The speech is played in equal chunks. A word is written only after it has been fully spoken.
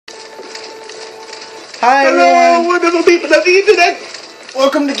Hi Hello, everyone! wonderful people of the internet!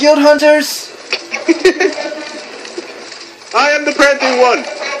 Welcome to Guild Hunters! I am the prancing one!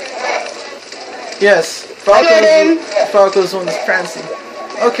 Yes, Falco's one that's prancing.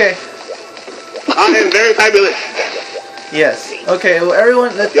 Okay. I am very fabulous. Yes. Okay, well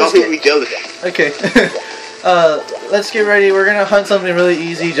everyone, Y'all let's make me jealous. Okay. Let's get ready. We're gonna hunt something really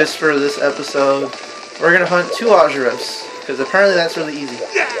easy just for this episode. We're gonna hunt 2 Mh3us, because apparently that's really easy.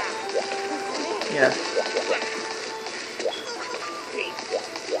 Yeah.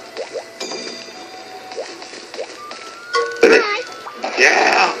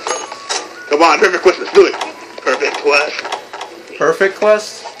 Yeah! Come on, perfect quest, let's do it! Perfect quest. Perfect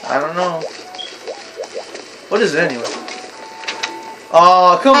quest? I don't know. What is it anyway?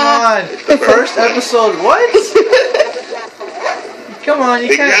 Oh, come on! The first episode, what? Come on, you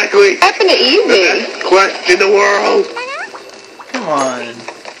can't... Exactly! Happened to easy. The best quest in the world! Come on.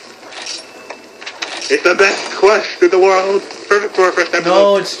 It's the best quest in the world! Perfect for our first episode.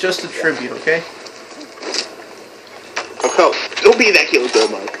 No, it's just a tribute, okay? Oh, don't be that killjoy,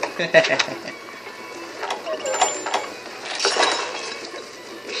 Mark.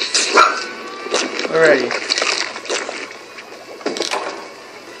 Alrighty.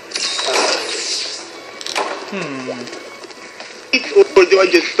 Or do I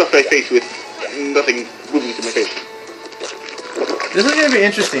just stuff my face with nothing moving to my face? This is gonna be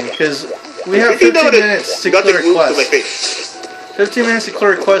interesting, because we have If you 15 notice, minutes to nothing clear a moves to my quest. face. 15 minutes to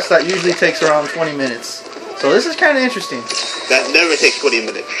clear a quest that usually takes around 20 minutes. So this is kind of interesting. That never takes 20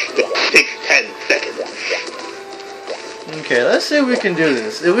 minutes. It takes 10 seconds. Okay, let's see if we can do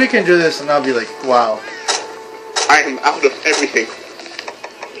this. If we can do this, then I'll be like, wow. I am out of everything.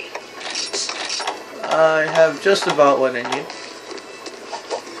 I have just about what I need.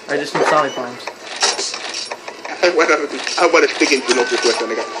 I just need Sonic Bombs. I went to stick into no request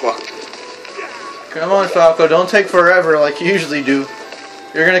and I got fucked. Come on, Falco, don't take forever like you usually do.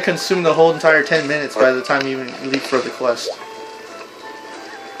 You're gonna consume the whole entire 10 minutes by the time you even leave for the quest.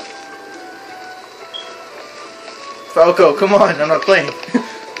 Falco, come on, I'm not playing.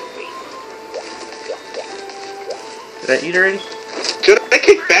 Did I eat already? Should I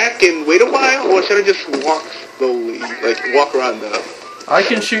kick back and wait a while, or should I just walk slowly, like walk around the... I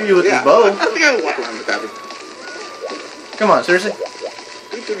can shoot you with Yeah, the bow. I think I'll walk around the cabin. Come on, seriously?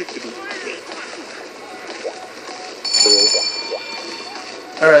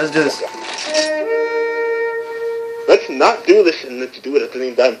 Alright, let's do this. Let's not do this and let's do it at the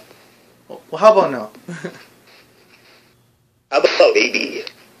same time. Well, how about now? How about baby?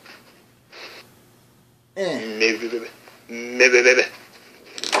 Eh. Maybe.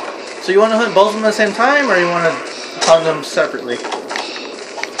 So you want to hunt both of them at the same time, or you want to hunt them separately?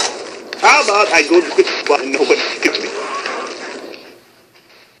 How about I go to the spot and nobody skips me?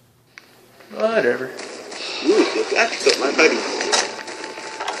 Whatever. Ooh, that's still my buddy.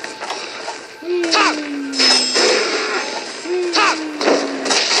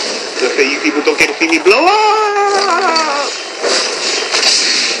 Just say you people don't get to see me blow up!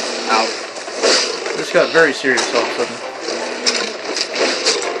 Ow. This got very serious all of a sudden.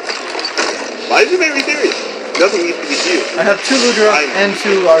 Why is it very serious? Nothing needs to be serious. I have 2 Mh3u and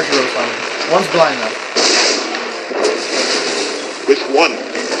 2 Mh3us on me. One's blind now. Which one?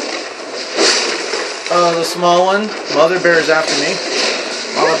 The small one. Mother Bear is after me.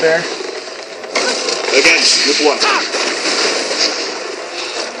 Mama Bear. Again, which one?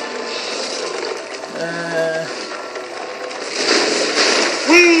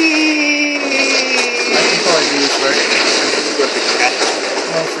 Whee! I can probably do this right.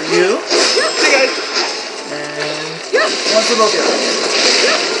 One for you. Hey guys! And one for both of you.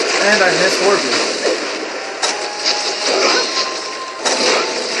 And I missed horribly.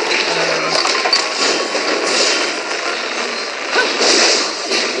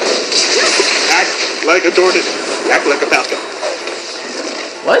 Act like a Jordan. Act like a Falco.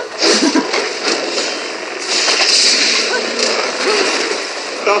 What?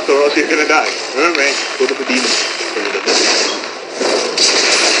 Falco, or else you're gonna die. Alright, go to the demon.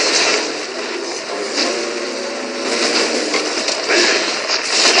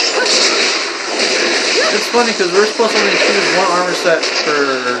 It's funny because we're supposed to only choose one armor set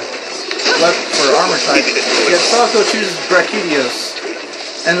for armor type. Yet Falco chooses Brachiosaurus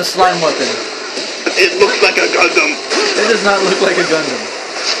and the slime weapon. It looks like a Gundam. It does not look like a Gundam.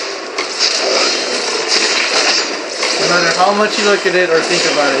 No matter how much you look at it or think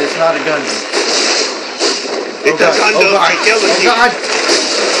about it, it's not a Gundam. It's a Gundam. Oh God! I killed Oh you. God!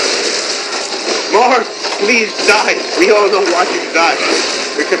 Mark, please die. We all don't want you to die.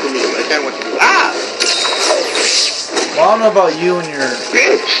 Except for me. I can't want you to. Well, I don't know about you and your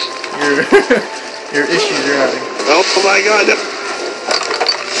bitch! your issues you're having. Oh my god.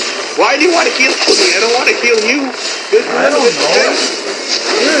 Why do you want to kill me? I don't want to kill you. I don't know.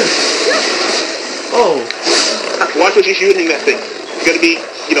 Oh. Watch what you're shooting that thing. It's gonna be,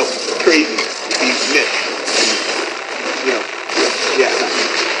 you know, crazy if you miss. You know, yeah.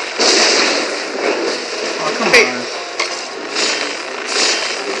 Oh, come hey. on.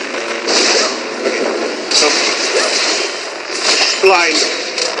 Okay. So, blind.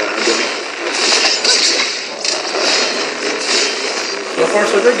 So far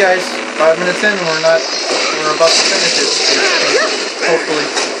so good, guys. 5 minutes in, we're about to finish it. Hopefully.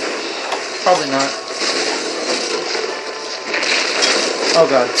 Probably not. Oh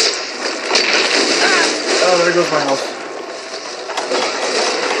god. Oh, there goes my health.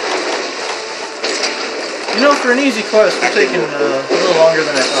 You know, for an easy quest, we're taking a little longer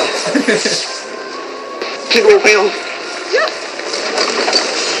than I thought. Kid will fail.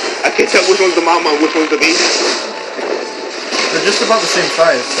 I can't tell which one's the mama and which one's the baby. They're just about the same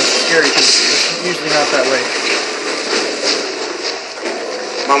size. That's scary because it's usually not that way.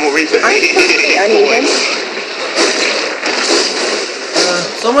 Mama raised it.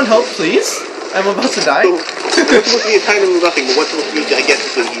 Someone help, please. I'm about to die. So, it's supposed to be a tiny little nothing, but what's supposed to be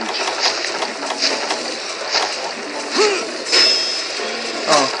gigantically huge?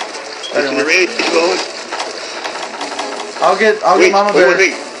 Oh. That didn't work. I'll get Mama Bear.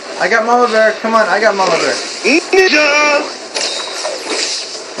 I got Mama Bear. Come on, I got Mama Bear. Ninja!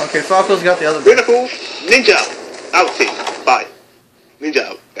 Okay, Falco's got the other bear. Beautiful. Ninja. Out. Bye. Ninja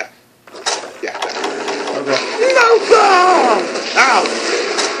out. Yeah. Yeah. Okay. No! Ow!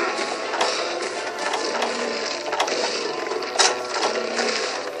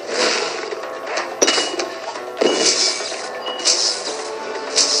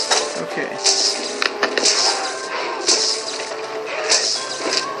 Okay.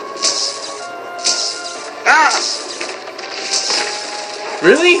 Ah!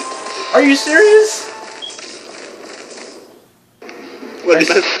 Really? Are you serious? What is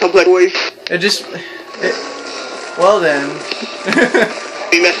that complex voice? Well then.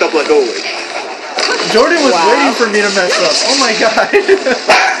 He messed up like always. Jordan was waiting for me to mess up. Oh my god.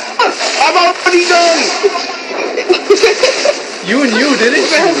 I'm already done! You didn't you? What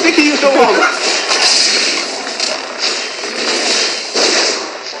the hell's taking you so long?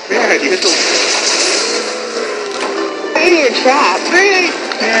 Man, you hit the... In your trap. Hey!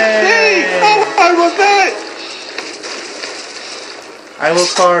 Hey! How hard was that? I will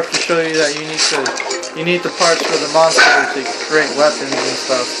carve to show you that you need the parts for the monster to create weapons and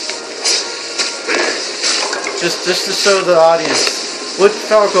stuff. Just to show the audience. Would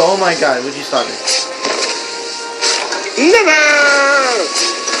Falco, oh my god, would you stop it? Never!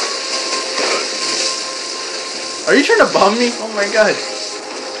 Are you trying to bomb me? Oh my god.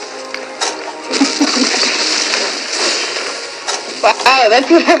 Wow, that's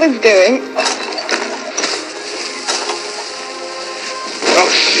what I was doing. Oh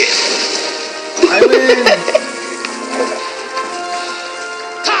shit! I win!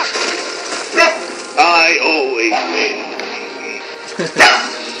 I always win.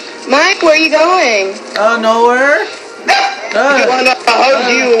 Mike, where are you going? Nowhere. I wanna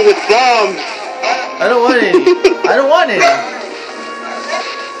hug you with bombs. I don't want any. I don't want any.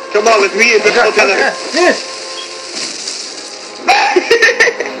 Come on, let's meet in the together.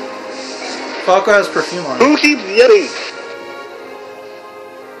 Falco has perfume on. Who keeps yelling?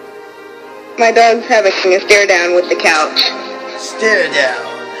 My dog's having a stare down with the couch. Stare down.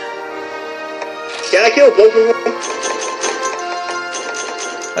 Can I kill both of them?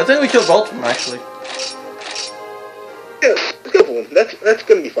 I think we killed both of them actually. Yeah, let's kill both of them. That's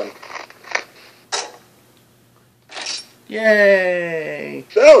gonna be fun. Yay!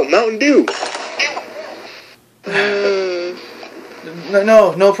 So, Mountain Dew.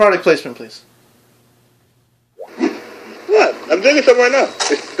 No product placement, please. What? I'm drinking some right now.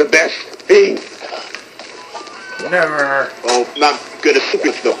 It's the best thing. Never. Oh, not good at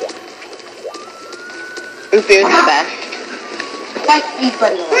stupid though. Mh3u's the best.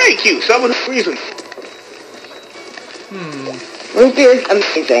 Thank you. Some of the reasons. Mh3u's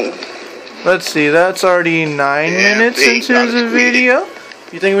amazing. Let's see, that's already 9 minutes into the video.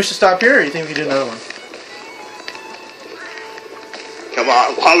 You think we should stop here, or you think we can do another one? Come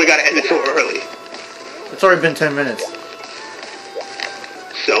on, why we gotta end it so early? It's already been 10 minutes.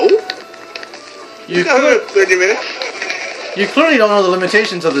 So? You got 30 minutes. You clearly don't know the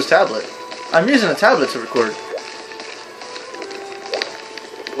limitations of this tablet. I'm using a tablet to record.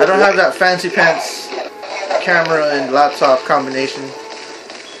 I don't have that fancy pants camera and laptop combination.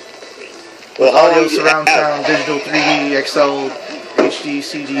 With audio, surround sound, digital 3D, XL, HD,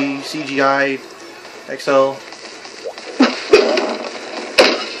 CG, CGI, Like so.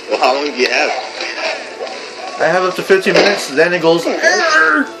 Well, how long do you have? I have up to 15 minutes, then it goes.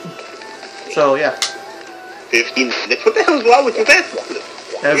 So, yeah. 15 minutes? What the hell is wrong with you?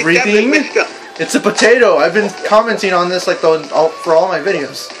 Everything? It's a potato. I've been commenting on this like for all my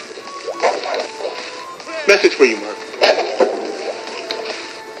videos. Message for you, Mark.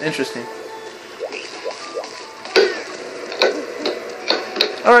 Interesting.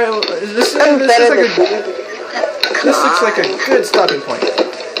 Alright, well, this looks like a good stopping point.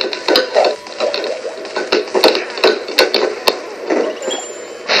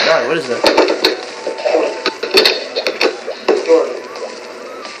 God, what is that?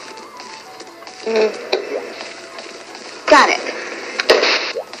 Got it.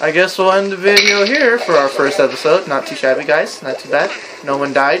 I guess we'll end the video here for our first episode. Not too shabby, guys. Not too bad. No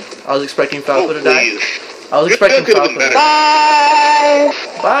one died. I was expecting Falco to die. I was expecting Falco to die. Bye!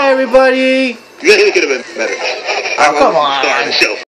 Bye, everybody! You think it could have been better. Oh, come on!